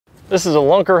This is a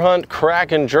Lunker Hunt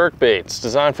Kraken jerkbait. It's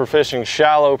designed for fishing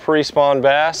shallow pre-spawn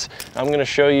bass. I'm going to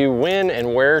show you when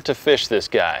and where to fish this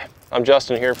guy. I'm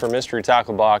Justin here for Mystery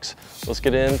Tackle Box. Let's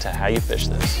get into how you fish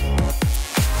this.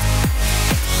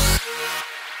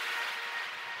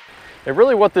 And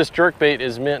really what this jerkbait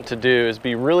is meant to do is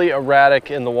be really erratic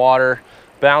in the water,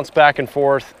 bounce back and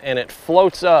forth, and it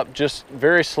floats up just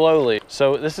very slowly.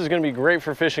 So this is going to be great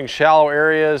for fishing shallow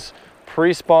areas,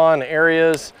 pre-spawn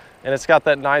areas, and it's got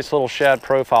that nice little shad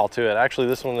profile to it. Actually,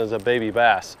 this one is a baby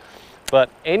bass. But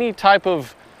any type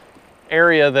of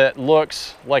area that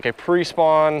looks like a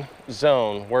pre-spawn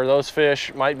zone where those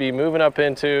fish might be moving up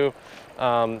into,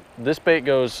 this bait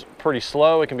goes pretty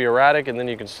slow. It can be erratic, and then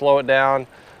you can slow it down.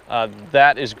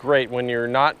 That is great when you're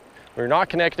not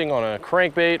connecting on a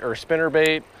crankbait or spinner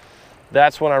bait.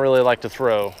 That's when I really like to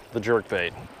throw the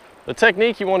jerkbait. The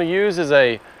technique you want to use is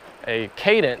a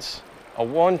cadence, a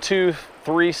 1, 2,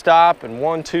 3 stop and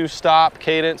 1, 2 stop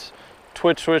cadence.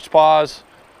 Twitch, twitch, pause,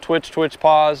 twitch, twitch,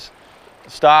 pause,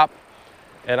 stop.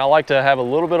 And I like to have a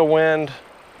little bit of wind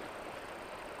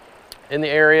in the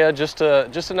area, just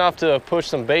enough to push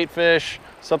some bait fish,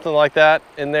 something like that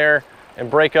in there, and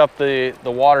break up the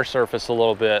water surface a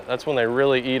little bit. That's when they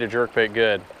really eat a jerkbait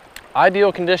good.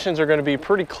 Ideal conditions are going to be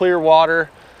pretty clear water.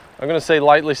 I'm going to say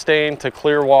lightly stained to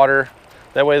clear water.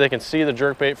 That way they can see the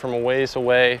jerkbait from a ways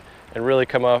away and really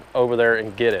come up over there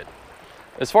and get it.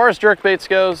 As far as jerkbaits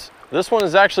goes, this one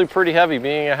is actually pretty heavy,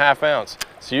 being a 1/2 ounce.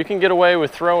 So you can get away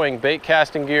with throwing bait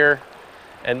casting gear.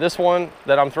 And this one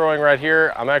that I'm throwing right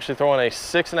here, I'm actually throwing a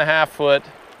 6.5 foot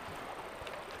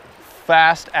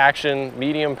fast action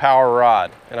medium power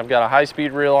rod. And I've got a high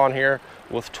speed reel on here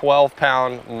with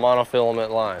 12-pound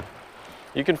monofilament line.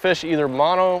 You can fish either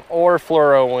mono or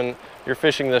fluoro when you're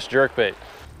fishing this jerkbait.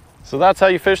 So that's how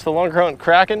you fish the Lunker Hunt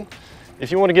Kraken.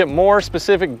 If you want to get more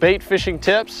specific bait fishing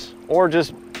tips or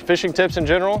just fishing tips in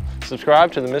general,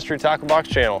 subscribe to the Mystery Tackle Box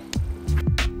channel.